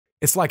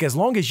It's like, as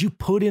long as you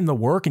put in the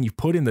work and you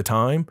put in the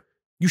time,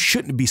 you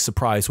shouldn't be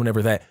surprised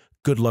whenever that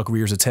good luck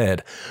rears its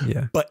head.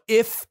 Yeah. But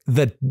if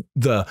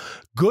the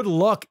good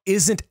luck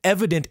isn't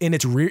evident in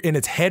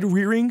its head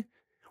rearing,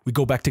 we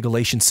go back to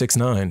Galatians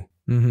 6:9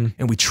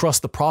 and we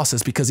trust the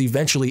process, because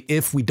eventually,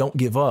 if we don't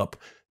give up,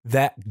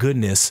 that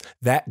goodness,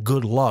 that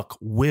good luck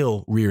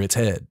will rear its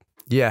head.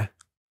 Yeah.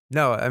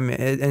 No, I mean,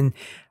 and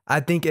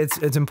I think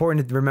it's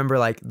important to remember,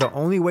 like, the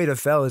only way to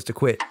fail is to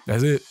quit.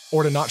 That's it.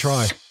 Or to not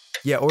try.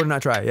 Yeah, or to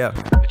not try. Yeah.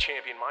 The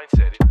champion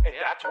mindset. And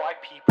that's why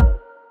people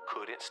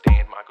couldn't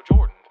stand Michael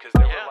Jordan, because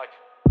they were like,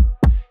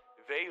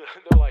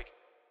 they're like,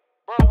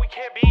 bro, we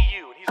can't be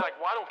you. And he's like,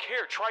 well, I don't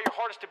care. Try your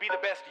hardest to be the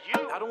best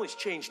you. Not only is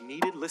change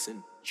needed,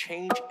 listen,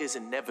 change is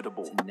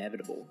inevitable. It's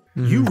inevitable.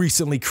 You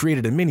recently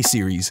created a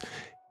miniseries,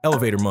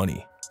 Elevator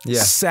Money.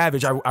 Yeah.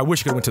 Savage. I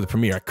wish I could have went to the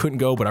premiere. I couldn't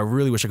go, but I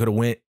really wish I could have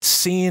went.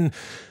 Seeing,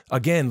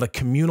 again, the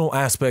communal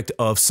aspect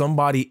of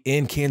somebody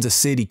in Kansas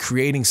City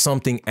creating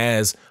something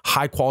as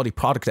high quality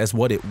product as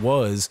what it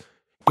was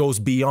goes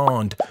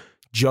beyond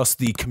just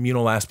the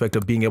communal aspect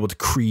of being able to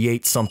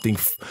create something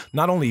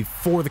not only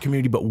for the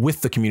community, but with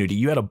the community.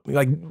 You had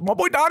like, my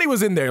boy Donnie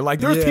was in there. Like,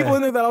 there's people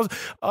in there that I was,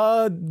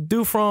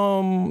 dude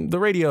from the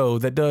radio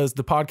that does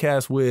the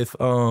podcast with,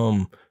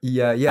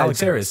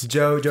 Alex Harris.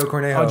 Joe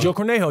Cornejo. Joe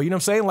Cornejo, you know what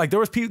I'm saying? Like, there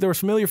was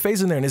familiar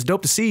faces in there, and it's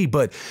dope to see.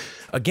 But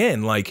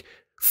again, like,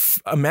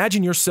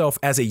 imagine yourself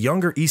as a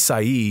younger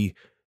Esai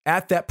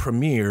at that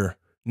premiere,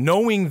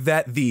 knowing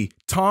that the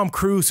Tom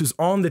Cruise who's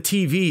on the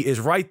TV is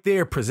right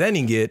there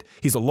presenting it.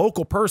 He's a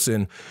local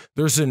person.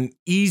 There's an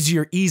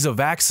ease of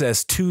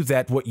access to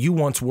that, what you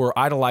once were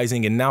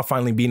idolizing, and now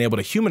finally being able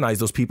to humanize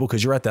those people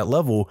because you're at that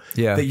level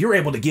that you're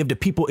able to give to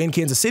people in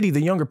Kansas City,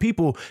 the younger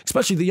people,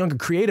 especially the younger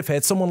creative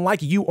heads, someone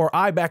like you or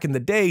I back in the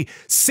day,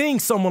 seeing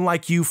someone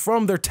like you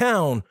from their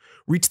town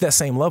reach that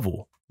same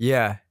level.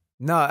 Yeah.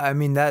 No, I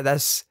mean, that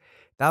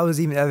was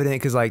even evident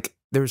because, like,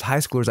 there was high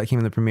schoolers that came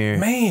in the premiere,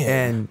 man,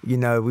 and, you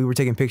know, we were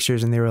taking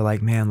pictures and they were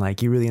like, man,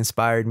 like, you really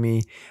inspired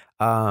me.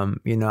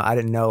 You know, I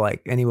didn't know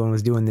like anyone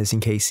was doing this in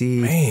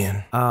KC,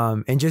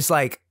 man. And just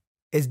like,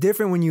 it's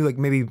different when you, like,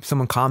 maybe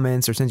someone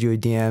comments or sends you a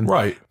DM,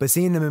 right? But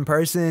seeing them in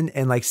person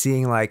and like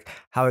seeing like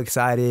how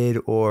excited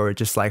or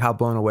just like how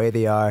blown away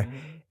they are,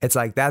 it's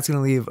like, that's going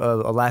to leave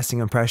a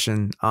lasting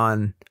impression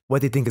on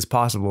what they think is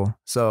possible.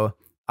 So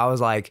I was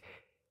like,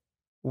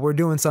 we're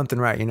doing something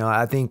right. You know,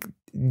 I think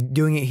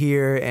doing it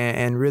here,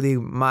 and really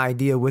my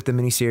idea with the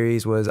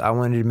miniseries was I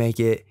wanted to make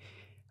it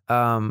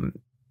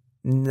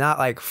not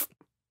like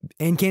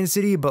in Kansas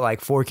City, but like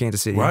for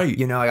Kansas City. Right.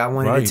 You know, like I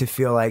wanted it to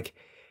feel like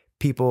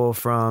people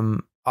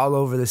from all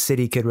over the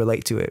city could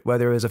relate to it,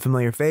 whether it was a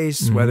familiar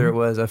face, whether it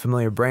was a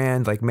familiar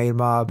brand like Made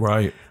Mob,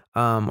 right,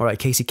 or like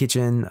Casey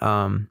Kitchen,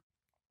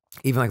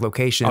 even like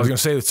locations. I was gonna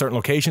say certain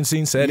location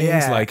scene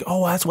settings, like,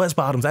 oh, that's West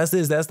Bottoms, that's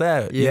this, that's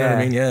that. You know what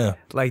I mean? Yeah.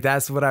 Like,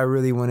 that's what I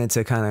really wanted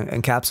to kind of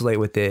encapsulate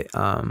with it.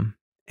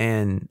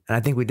 And I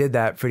think we did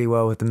that pretty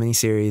well with the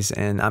miniseries,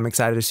 and I'm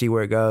excited to see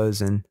where it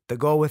goes. And the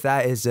goal with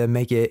that is to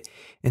make it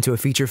into a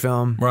feature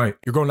film. Right.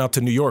 You're going out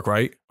to New York,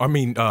 right? I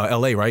mean,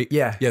 LA, right?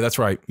 Yeah. Yeah, that's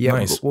right. Yeah.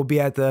 Nice. We'll be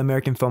at the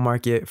American Film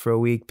Market for a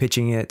week,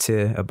 pitching it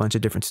to a bunch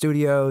of different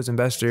studios,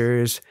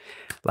 investors,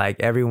 like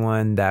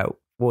everyone that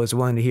was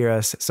willing to hear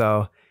us.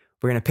 So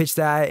we're going to pitch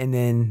that. And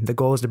then the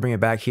goal is to bring it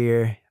back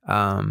here,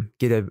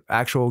 get an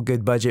actual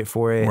good budget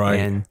for it,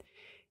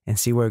 and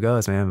see where it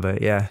goes, man.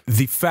 But yeah,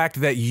 the fact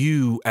that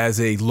you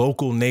as a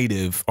local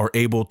native are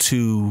able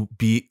to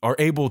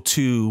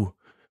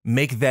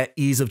make that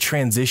ease of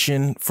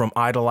transition from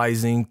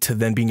idolizing to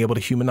then being able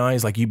to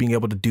humanize, like you being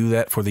able to do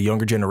that for the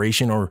younger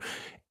generation, or,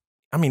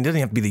 I mean, it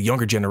doesn't have to be the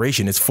younger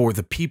generation. It's for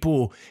the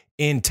people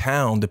in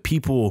town, the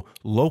people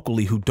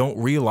locally who don't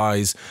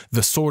realize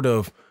the sort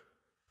of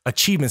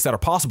achievements that are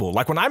possible.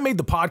 Like when I made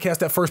the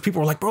podcast at first,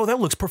 people were like, bro, that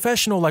looks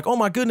professional. Like, oh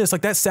my goodness,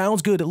 like that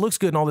sounds good. It looks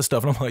good and all this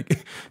stuff. And I'm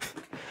like,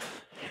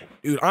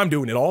 dude, I'm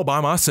doing it all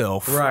by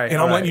myself. Right. And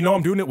I'm letting you know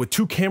I'm doing it with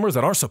two cameras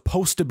that aren't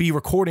supposed to be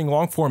recording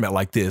long format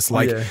like this.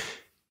 Like,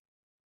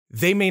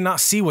 they may not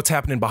see what's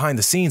happening behind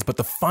the scenes, but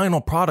the final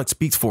product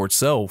speaks for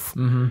itself.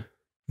 Again,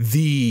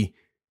 the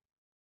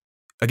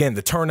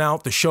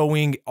turnout, the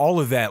showing, all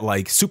of that,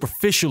 like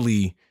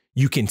superficially,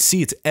 you can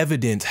see it's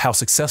evident how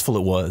successful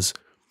it was.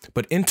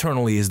 But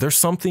internally, is there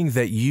something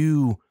that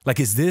you, like,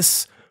 is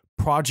this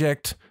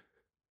project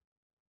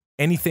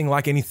anything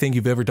like anything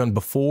you've ever done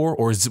before?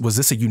 Or was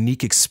this a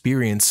unique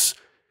experience,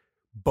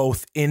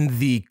 both in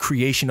the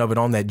creation of it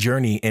on that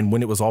journey and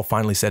when it was all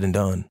finally said and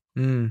done?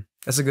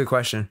 That's a good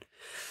question.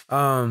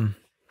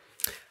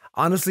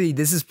 Honestly,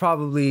 this is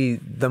probably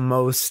the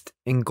most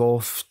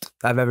engulfed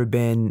I've ever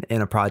been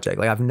in a project.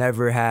 Like, I've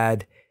never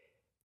had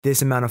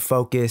this amount of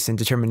focus and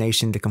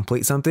determination to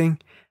complete something.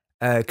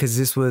 'Cause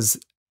this was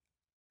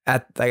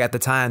at the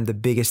time, the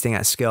biggest thing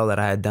at scale that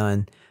I had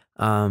done.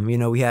 You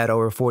know, we had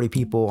over 40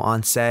 people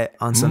on set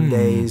on some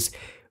days.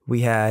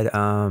 We had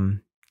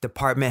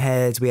department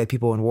heads. We had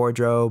people in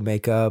wardrobe,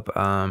 makeup,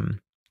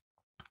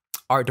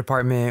 art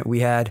department. We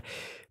had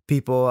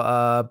people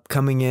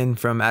coming in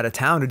from out of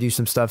town to do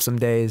some stuff some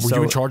days. Were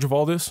you in charge of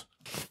all this?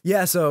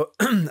 Yeah, so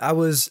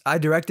I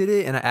directed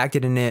it and I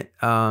acted in it.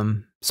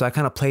 So I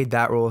kind of played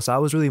that role. So I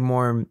was really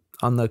more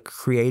on the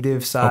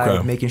creative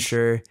side, making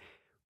sure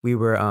we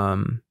were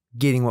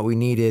getting what we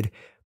needed.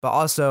 But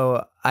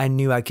also I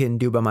knew I couldn't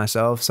do it by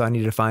myself. So I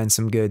needed to find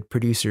some good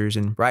producers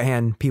and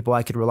right-hand people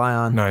I could rely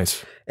on.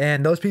 Nice.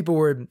 And those people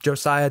were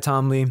Josiah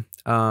Tomley.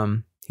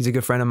 He's a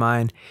good friend of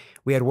mine.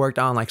 We had worked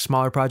on like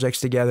smaller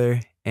projects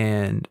together,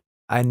 and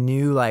I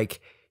knew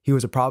like he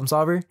was a problem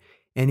solver.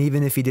 And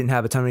even if he didn't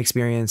have a ton of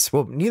experience,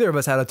 well, neither of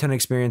us had a ton of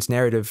experience in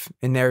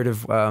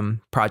narrative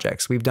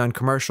projects. We've done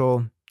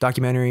commercial,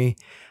 documentary,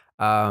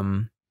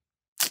 I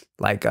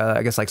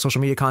guess like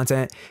social media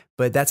content,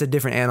 but that's a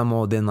different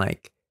animal than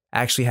like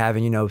actually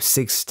having,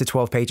 6 to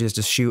 12 pages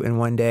to shoot in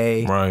one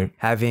day, right?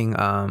 Having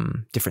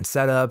different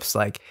setups.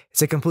 Like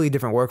it's a completely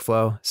different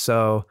workflow.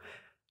 So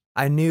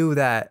I knew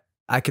that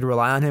I could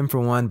rely on him for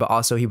one, but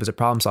also he was a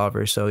problem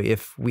solver. So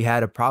if we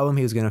had a problem,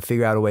 he was going to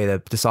figure out a way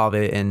to solve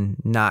it and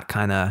not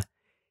kind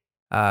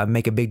of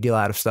make a big deal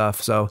out of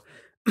stuff. So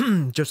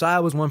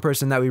Josiah was one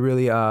person that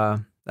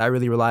I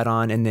really relied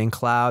on, and then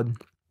Cloud.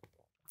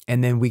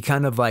 And then we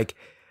kind of like,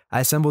 I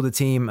assembled a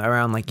team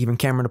around like even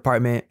camera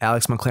department.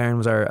 Alex McLaren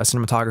was our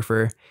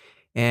cinematographer,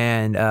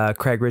 and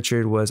Craig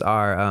Richard was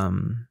our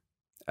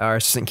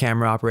assistant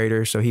camera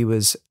operator. So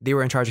they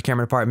were in charge of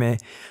camera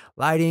department.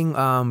 Lighting,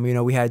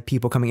 we had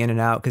people coming in and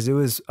out because it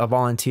was a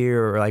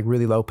volunteer or like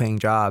really low paying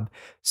job.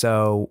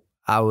 So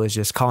I was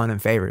just calling in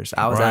favors.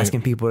 I was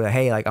asking people to,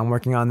 hey, like I'm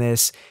working on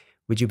this.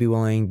 Would you be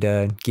willing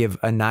to give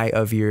a night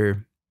of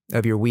your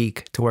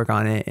week to work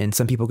on it? And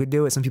some people could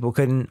do it. Some people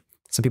couldn't.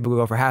 Some people could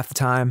go for half the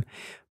time.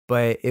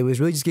 But it was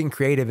really just getting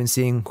creative and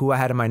seeing who I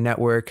had in my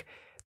network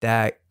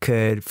that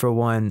could, for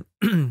one,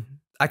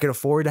 I could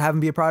afford to have them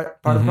be a part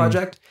of the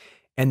project.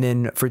 And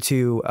then for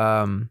two,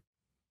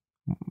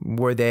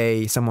 were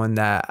they someone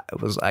that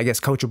was, I guess,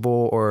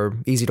 coachable or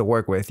easy to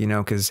work with,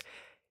 because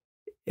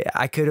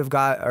I could have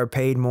got or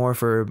paid more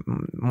for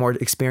more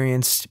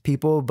experienced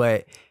people,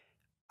 but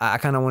I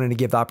kind of wanted to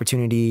give the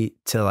opportunity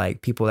to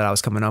like people that I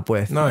was coming up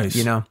with. Nice.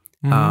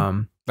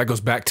 That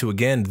goes back to,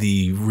 again,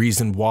 the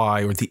reason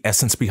why, or the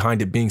essence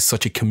behind it being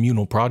such a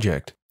communal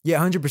project. Yeah,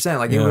 100%.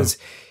 Like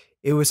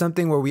it was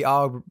something where we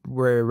all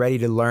were ready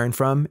to learn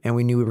from, and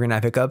we knew we were going to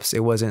have hiccups. It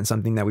wasn't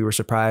something that we were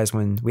surprised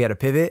when we had to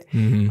pivot.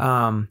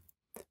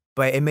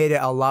 But it made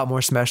it a lot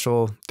more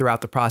special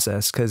throughout the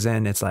process, because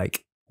then it's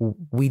like,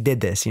 we did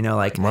this,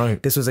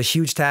 This was a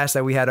huge task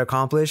that we had to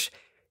accomplish.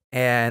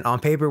 And on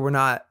paper, we're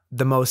not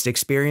the most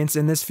experienced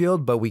in this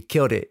field, but we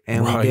killed it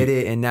and we did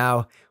it. And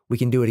now we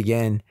can do it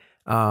again.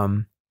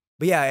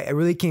 But yeah, it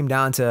really came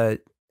down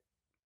to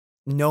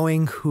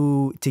knowing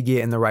who to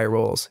get in the right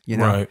roles,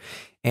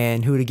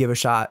 and who to give a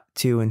shot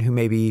to, and who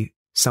maybe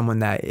someone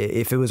that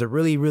if it was a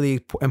really,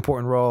 really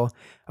important role,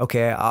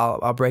 okay,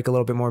 I'll break a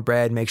little bit more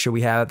bread, make sure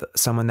we have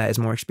someone that is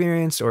more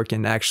experienced or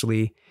can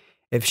actually,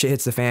 if shit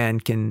hits the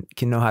fan, can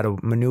know how to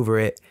maneuver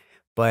it.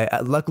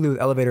 But luckily with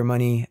Elevator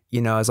Money,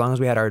 as long as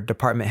we had our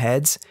department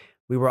heads,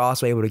 we were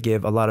also able to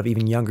give a lot of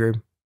even younger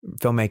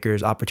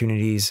filmmakers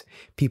opportunities,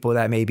 people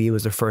that maybe it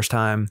was their first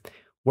time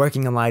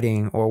working in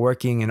lighting or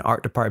working in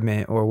art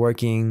department or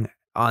working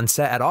on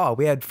set at all.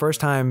 We had first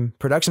time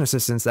production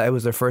assistants that it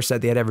was their first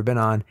set they had ever been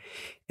on.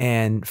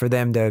 And for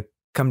them to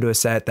come to a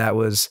set that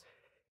was,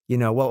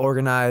 well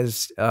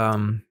organized,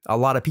 a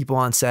lot of people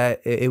on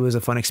set, it was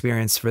a fun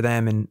experience for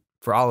them and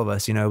for all of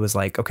us. It was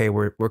like, okay,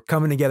 we're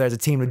coming together as a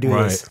team to do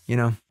this,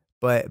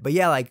 But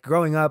yeah, like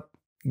growing up,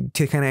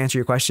 to kind of answer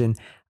your question,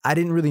 I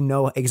didn't really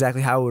know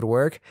exactly how it would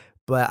work,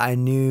 but I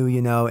knew,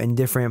 in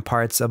different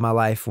parts of my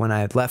life when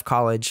I left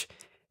college,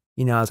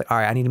 I was like, all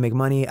right, I need to make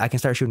money. I can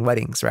start shooting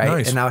weddings, right?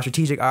 Nice. And I was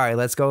strategic. All right,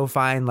 let's go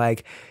find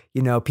like,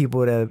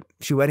 people to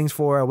shoot weddings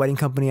for, a wedding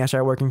company. I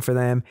started working for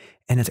them.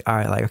 And it's like, all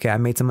right, like, okay, I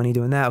made some money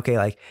doing that. Okay,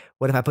 like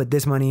what if I put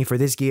this money for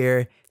this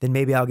gear? Then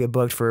maybe I'll get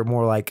booked for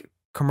more like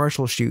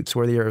commercial shoots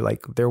where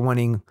they're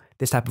wanting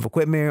this type of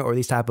equipment or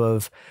these type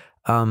of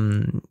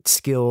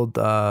skilled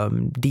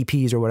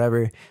DPs or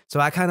whatever. So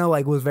I kind of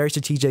like was very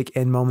strategic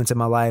in moments in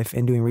my life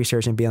and doing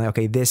research and being like,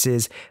 okay, this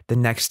is the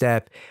next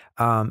step.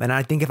 And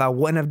I think if I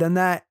wouldn't have done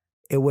that,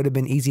 it would have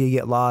been easy to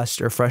get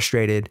lost or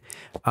frustrated.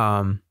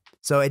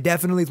 So it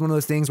definitely is one of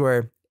those things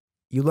where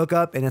you look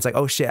up and it's like,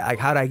 oh shit, like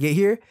how did I get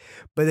here?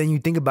 But then you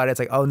think about it, it's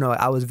like, oh no,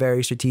 I was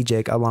very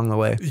strategic along the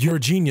way. You're a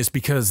genius,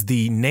 because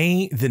the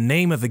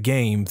name of the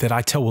game that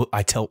I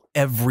tell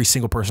every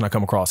single person I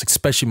come across,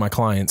 especially my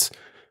clients,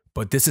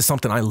 but this is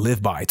something I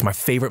live by. It's my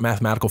favorite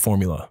mathematical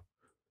formula.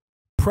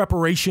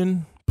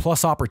 Preparation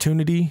plus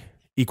opportunity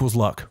equals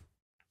luck.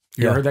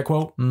 You ever heard that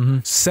quote?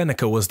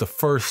 Seneca was the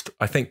first,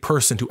 I think,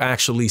 person to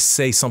actually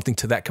say something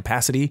to that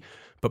capacity.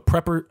 But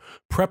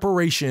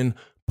preparation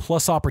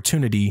plus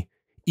opportunity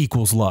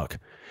equals luck.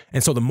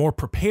 And so the more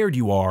prepared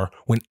you are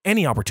when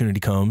any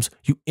opportunity comes,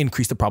 you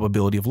increase the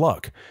probability of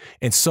luck.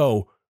 And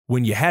so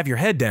when you have your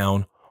head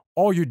down,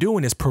 all you're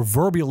doing is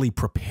proverbially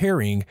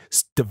preparing,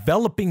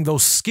 developing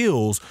those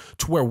skills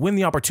to where when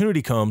the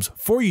opportunity comes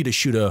for you to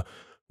shoot a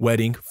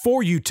wedding,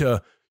 for you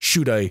to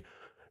shoot a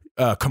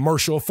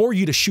commercial, for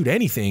you to shoot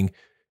anything,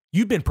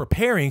 you've been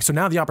preparing. So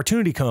now the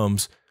opportunity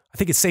comes. I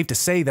think it's safe to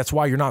say that's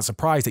why you're not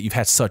surprised that you've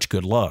had such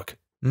good luck.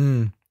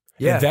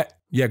 Yeah.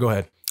 Yeah, go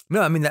ahead.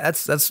 No, I mean,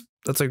 that's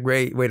a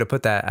great way to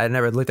put that. I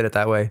never looked at it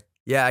that way.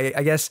 Yeah,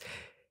 I guess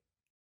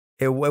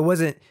it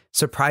wasn't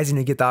surprising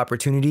to get the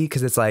opportunity,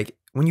 because it's like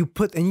when you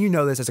put, and you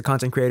know this as a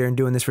content creator and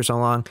doing this for so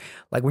long,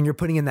 like when you're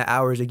putting in the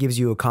hours, it gives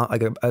you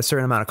a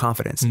certain amount of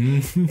confidence.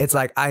 It's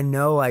like, I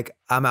know, like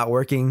I'm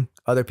outworking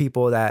other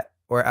people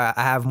or I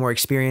have more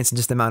experience in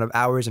just the amount of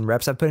hours and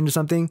reps I've put into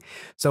something.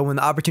 So when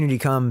the opportunity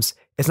comes,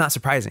 it's not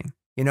surprising.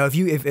 You know, if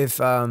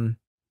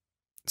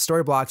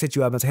Storyblocks hit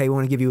you up and say, hey, we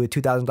want to give you a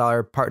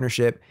 $2,000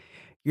 partnership,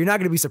 you're not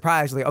going to be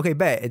surprised. Like, okay,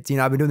 bet. It's,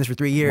 I've been doing this for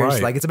 3 years.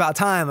 Right. Like, it's about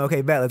time.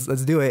 Okay, bet.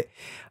 Let's do it.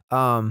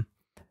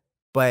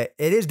 But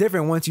it is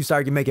different once you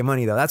start making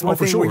money, though. That's one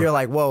thing where you're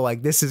like, whoa,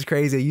 like this is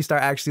crazy. You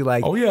start actually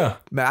like, oh yeah,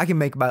 man, I can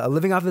make about a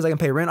living off this. I can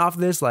pay rent off of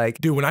this. Like,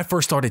 dude, when I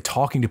first started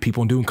talking to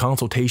people and doing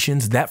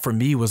consultations, that for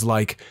me was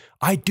like,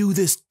 I do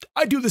this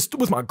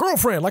with my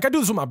girlfriend. Like I do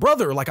this with my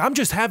brother. Like I'm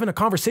just having a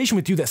conversation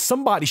with you that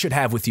somebody should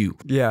have with you.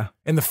 Yeah.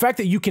 And the fact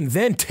that you can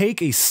then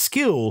take a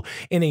skill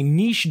in a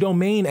niche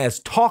domain as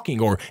talking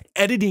or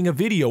editing a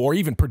video or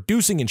even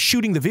producing and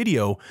shooting the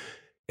video,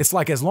 it's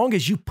like, as long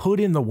as you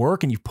put in the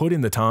work and you put in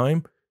the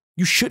time,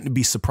 you shouldn't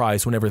be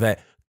surprised whenever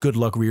that good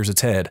luck rears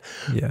its head.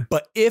 Yeah.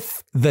 But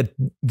if the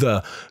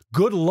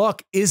good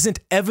luck isn't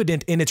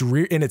evident in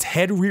its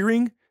head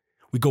rearing,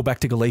 we go back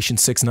to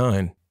Galatians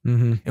 6:9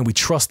 and we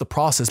trust the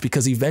process,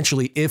 because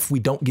eventually, if we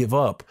don't give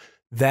up,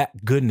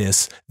 that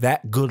goodness,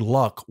 that good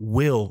luck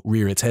will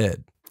rear its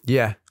head.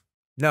 Yeah.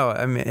 No,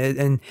 I mean,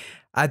 and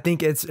I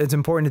think it's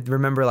important to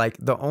remember, like,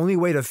 the only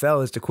way to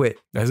fail is to quit.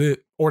 That's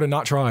it. Or to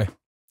not try.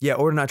 Yeah.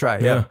 Or to not try.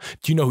 Yeah.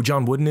 Do you know who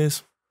John Wooden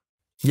is?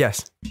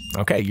 Yes.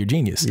 Okay, you're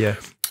genius. Yeah.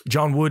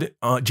 John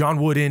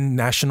Wooden,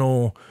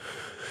 national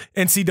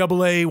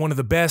NCAA, one of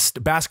the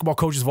best basketball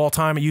coaches of all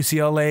time at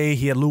UCLA.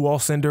 He had Lou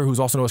Alcindor, who's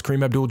also known as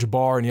Kareem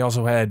Abdul-Jabbar, and he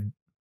also had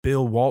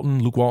Bill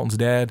Walton, Luke Walton's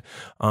dad.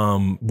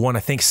 Won, I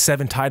think,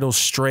 7 titles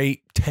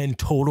straight, 10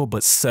 total,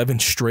 but 7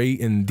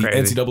 straight in the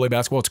NCAA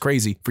basketball. It's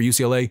crazy for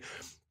UCLA.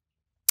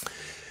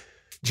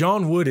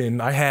 John Wooden,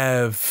 I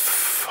have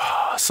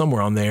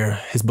somewhere on there.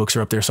 His books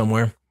are up there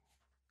somewhere.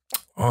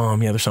 Yeah,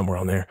 they're somewhere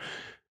on there.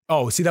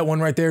 Oh, see that one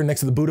right there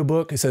next to the Buddha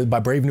book? It says by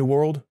Brave New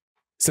World.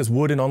 It says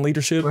Wooden on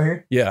leadership. Right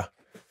here? Yeah.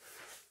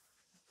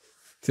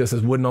 See, it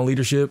says Wooden on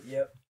leadership.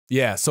 Yep.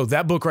 Yeah. So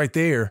that book right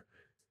there.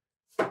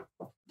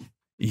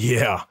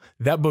 Yeah.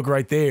 That book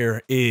right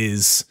there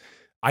is,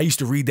 I used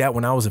to read that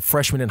when I was a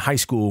freshman in high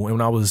school and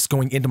when I was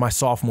going into my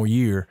sophomore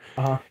year.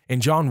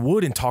 And John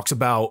Wooden talks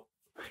about,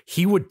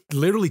 he would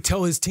literally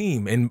tell his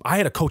team, and I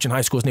had a coach in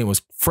high school, his name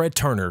was Fred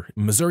Turner,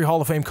 Missouri Hall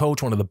of Fame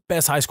coach, one of the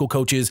best high school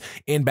coaches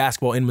in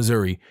basketball in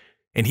Missouri.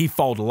 And he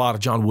followed a lot of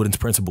John Wooden's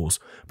principles.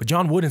 But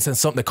John Wooden said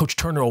something that Coach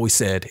Turner always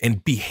said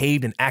and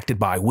behaved and acted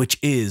by, which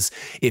is,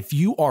 if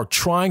you are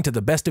trying to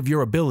the best of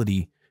your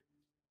ability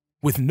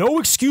with no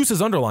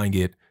excuses underlying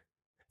it,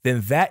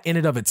 then that in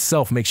and of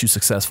itself makes you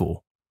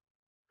successful.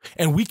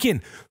 And we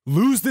can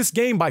lose this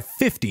game by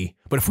 50,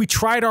 but if we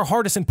tried our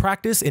hardest in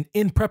practice and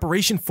in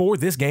preparation for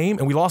this game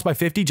and we lost by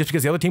 50 just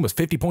because the other team was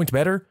 50 points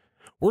better,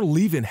 we're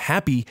leaving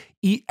happy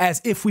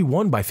as if we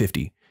won by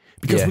 50.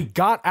 Because we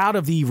got out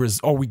of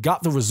we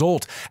got the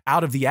result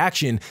out of the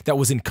action that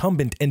was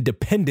incumbent and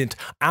dependent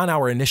on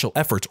our initial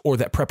efforts or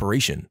that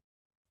preparation.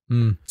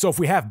 So if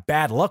we have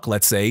bad luck,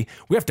 let's say,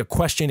 we have to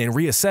question and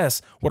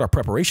reassess what our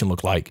preparation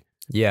looked like.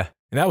 Yeah.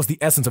 And that was the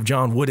essence of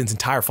John Wooden's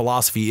entire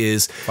philosophy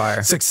is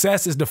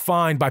success is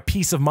defined by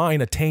peace of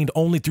mind attained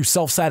only through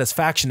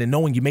self-satisfaction and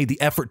knowing you made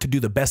the effort to do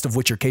the best of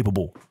which you're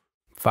capable.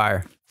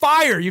 Fire.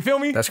 You feel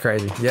me? That's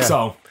crazy. Yeah.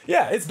 So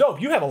yeah, it's dope.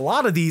 You have a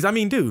lot of these. I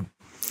mean, dude,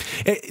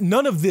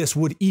 none of this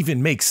would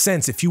even make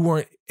sense if you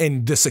weren't,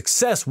 and the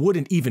success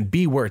wouldn't even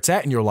be where it's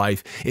at in your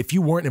life if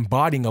you weren't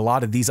embodying a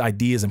lot of these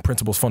ideas and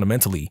principles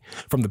fundamentally,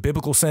 from the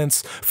biblical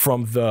sense,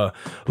 from the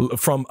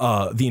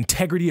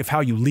integrity of how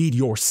you lead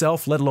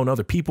yourself, let alone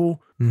other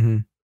people.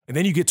 And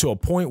then you get to a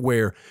point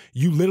where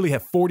you literally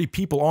have 40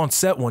 people on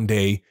set one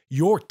day.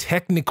 You're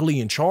technically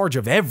in charge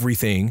of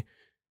everything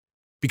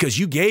because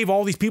you gave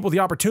all these people the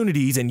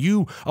opportunities and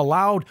you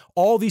allowed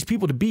all these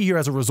people to be here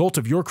as a result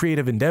of your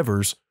creative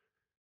endeavors.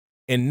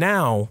 And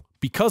now,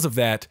 because of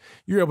that,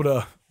 you're able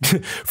to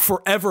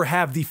forever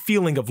have the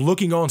feeling of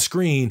looking on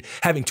screen,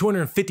 having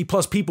 250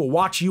 plus people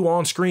watch you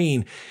on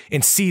screen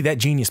and see that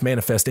genius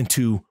manifest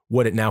into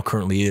what it now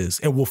currently is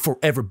and will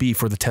forever be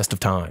for the test of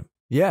time.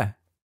 Yeah.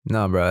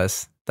 No, bro,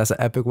 that's an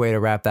epic way to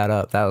wrap that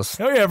up. That was...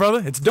 Oh yeah,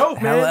 brother. It's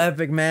dope, man. Hella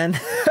epic, man.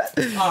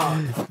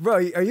 Bro,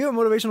 are you a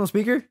motivational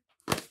speaker?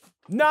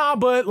 Nah,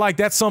 but like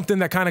that's something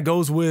that kind of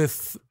goes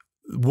with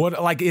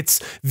what, like, it's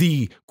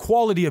the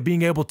quality of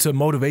being able to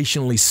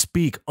motivationally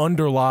speak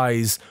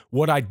underlies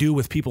what I do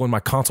with people in my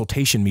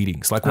consultation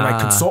meetings. Like when I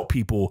consult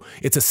people,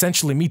 it's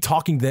essentially me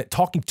talking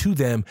to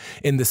them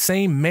in the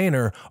same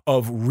manner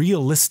of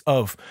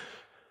realistic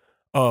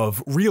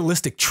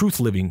truth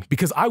living,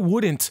 because I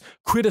wouldn't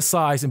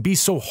criticize and be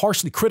so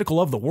harshly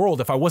critical of the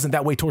world if I wasn't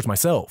that way towards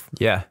myself.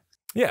 Yeah.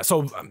 Yeah,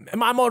 so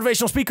am I a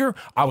motivational speaker?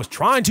 I was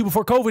trying to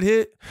before COVID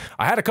hit.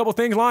 I had a couple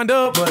things lined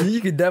up, but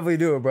you could definitely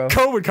do it, bro.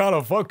 COVID kind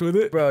of fucked with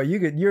it. Bro,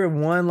 you're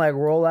one like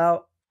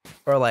rollout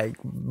or like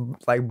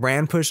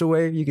brand push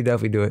away. You could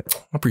definitely do it.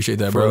 I appreciate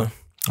that, brother.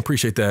 I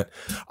appreciate that.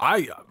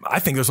 I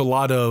think there's a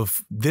lot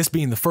of this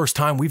being the first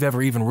time we've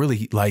ever even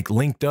really like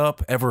linked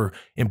up, ever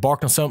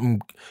embarked on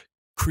something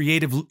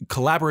creatively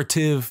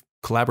collaborative.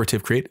 I'm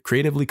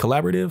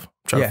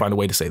trying to find a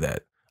way to say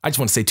that. I just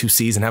want to say 2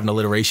 C's and have an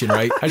alliteration,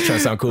 right? I just trying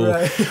to sound cool.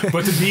 Right.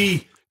 But to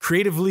be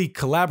creatively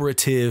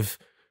collaborative,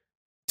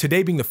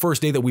 today being the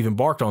first day that we've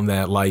embarked on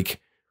that,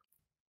 like.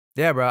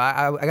 Yeah, bro.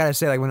 I gotta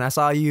say, like when I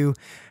saw you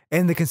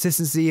and the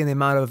consistency and the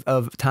amount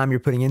of time you're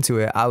putting into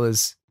it, I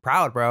was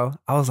proud, bro.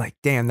 I was like,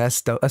 damn,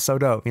 that's so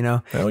dope, you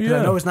know? Hell yeah.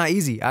 I know it's not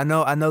easy. I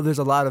know there's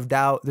a lot of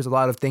doubt. There's a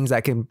lot of things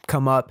that can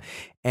come up,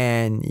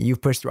 and you've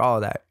pushed through all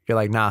of that. You're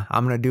like, nah,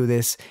 I'm going to do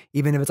this.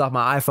 Even if it's off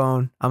my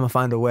iPhone, I'm going to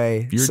find a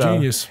way. You're a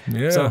genius.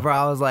 Yeah. So, bro,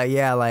 I was like,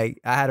 yeah, like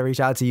I had to reach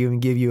out to you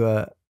and give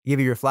you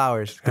your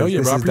flowers. Hell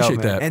yeah, bro. I appreciate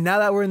dope, that. And now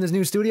that we're in this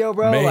new studio,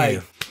 bro, man,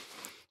 like,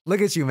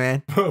 look at you,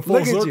 man.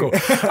 Full circle.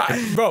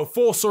 Bro,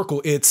 full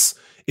circle. It's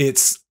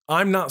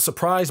I'm not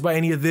surprised by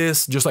any of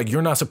this, just like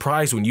you're not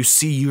surprised when you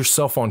see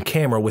yourself on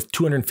camera with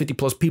 250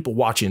 plus people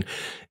watching.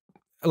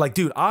 Like,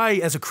 dude, I,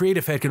 as a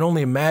creative head, can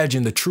only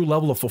imagine the true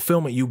level of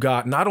fulfillment you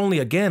got, not only,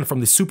 again, from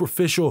the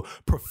superficial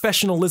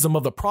professionalism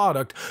of the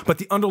product, but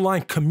the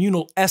underlying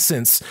communal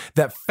essence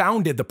that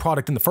founded the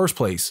product in the first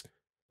place.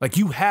 Like,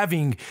 you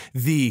having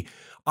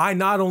I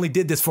not only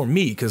did this for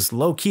me, because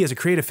low key as a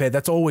creative head,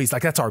 that's always,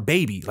 like, that's our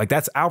baby. Like,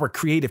 that's our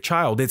creative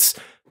child. It's,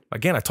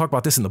 again, I talk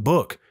about this in the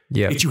book.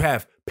 Yeah. It's you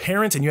have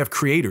parents and you have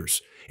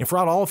creators. And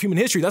throughout all of human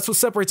history, that's what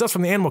separates us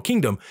from the animal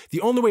kingdom.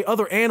 The only way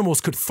other animals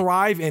could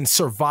thrive and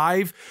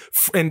survive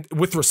and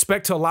with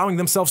respect to allowing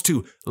themselves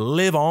to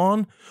live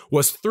on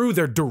was through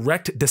their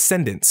direct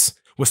descendants,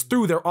 was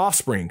through their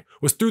offspring,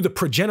 was through the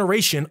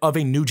progeneration of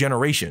a new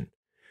generation.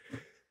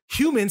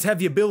 Humans have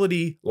the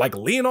ability, like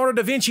Leonardo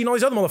da Vinci and all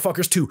these other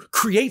motherfuckers, to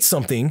create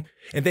something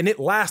and then it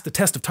lasts the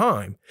test of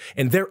time.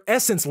 And their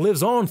essence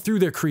lives on through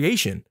their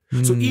creation.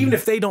 So even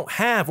if they don't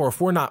have, or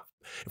if we're not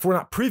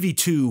privy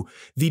to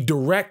the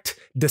direct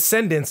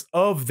descendants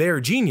of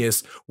their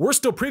genius, we're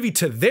still privy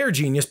to their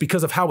genius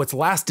because of how it's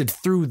lasted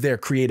through their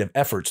creative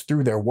efforts,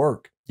 through their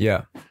work.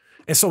 Yeah.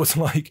 And so it's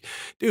like,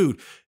 dude,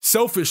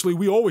 selfishly,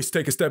 we always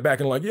take a step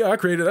back and like, yeah, I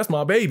created, that's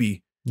my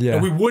baby. Yeah.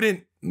 And we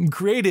wouldn't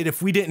create it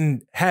if we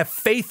didn't have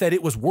faith that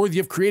it was worthy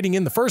of creating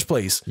in the first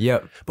place.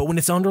 Yep. But when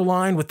it's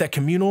underlined with that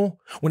communal,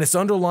 when it's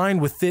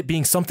underlined with it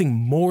being something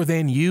more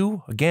than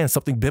you, again,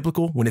 something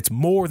biblical, when it's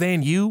more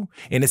than you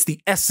and it's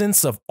the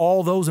essence of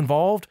all those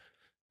involved,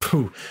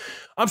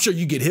 I'm sure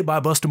you get hit by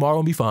a bus tomorrow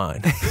and be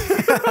fine. That's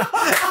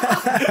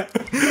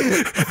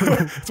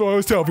what I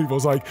always tell people.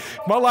 It's like,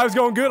 my life's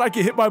going good. I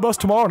get hit by a bus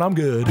tomorrow and I'm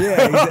good.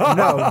 Yeah,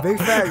 no, big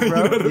fact,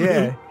 bro. You know what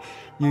I mean?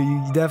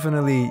 You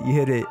definitely, you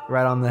hit it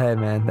right on the head,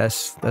 man.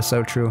 That's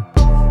so true.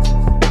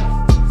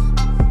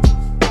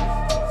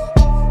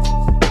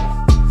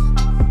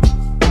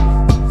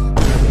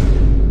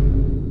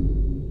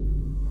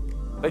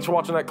 Thanks for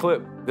watching that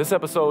clip. This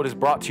episode is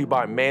brought to you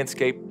by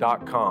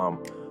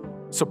Manscaped.com.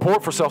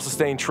 Support for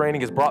self-sustained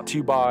training is brought to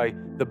you by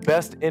the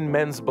best in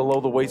men's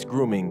below-the-waist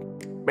grooming.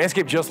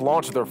 Manscaped just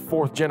launched their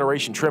 4th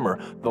generation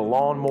trimmer, the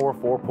Lawnmower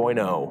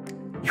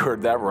 4.0. You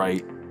heard that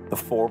right, the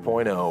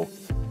 4.0.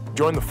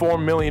 Join the 4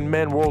 million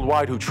men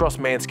worldwide who trust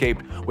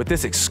Manscaped with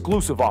this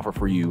exclusive offer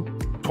for you.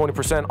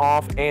 20%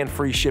 off and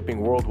free shipping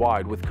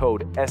worldwide with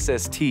code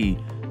SST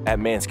at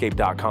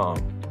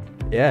manscaped.com.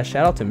 Yeah,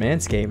 shout out to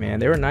Manscaped, man.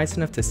 They were nice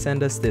enough to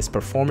send us this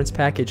Performance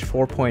Package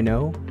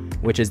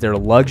 4.0, which is their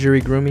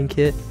luxury grooming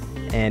kit.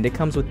 And it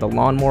comes with the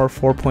Lawnmower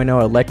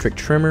 4.0 electric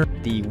trimmer,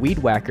 the Weed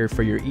Whacker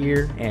for your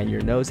ear and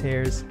your nose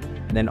hairs,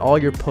 and then all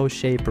your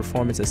post-shave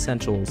performance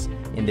essentials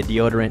in the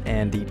deodorant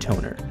and the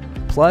toner.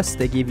 Plus,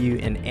 they give you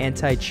an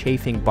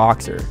anti-chafing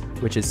boxer,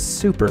 which is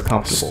super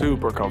comfortable.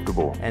 Super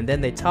comfortable. And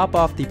then they top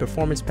off the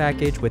performance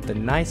package with a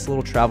nice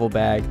little travel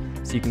bag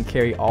so you can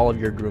carry all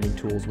of your grooming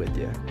tools with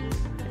you.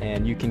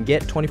 And you can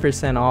get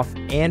 20% off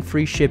and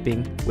free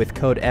shipping with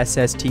code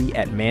SST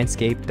at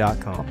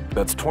manscaped.com.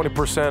 That's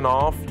 20%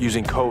 off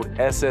using code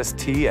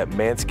SST at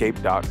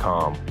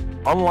manscaped.com.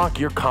 Unlock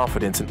your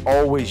confidence and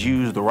always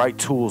use the right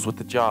tools with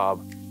the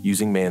job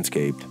using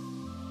Manscaped.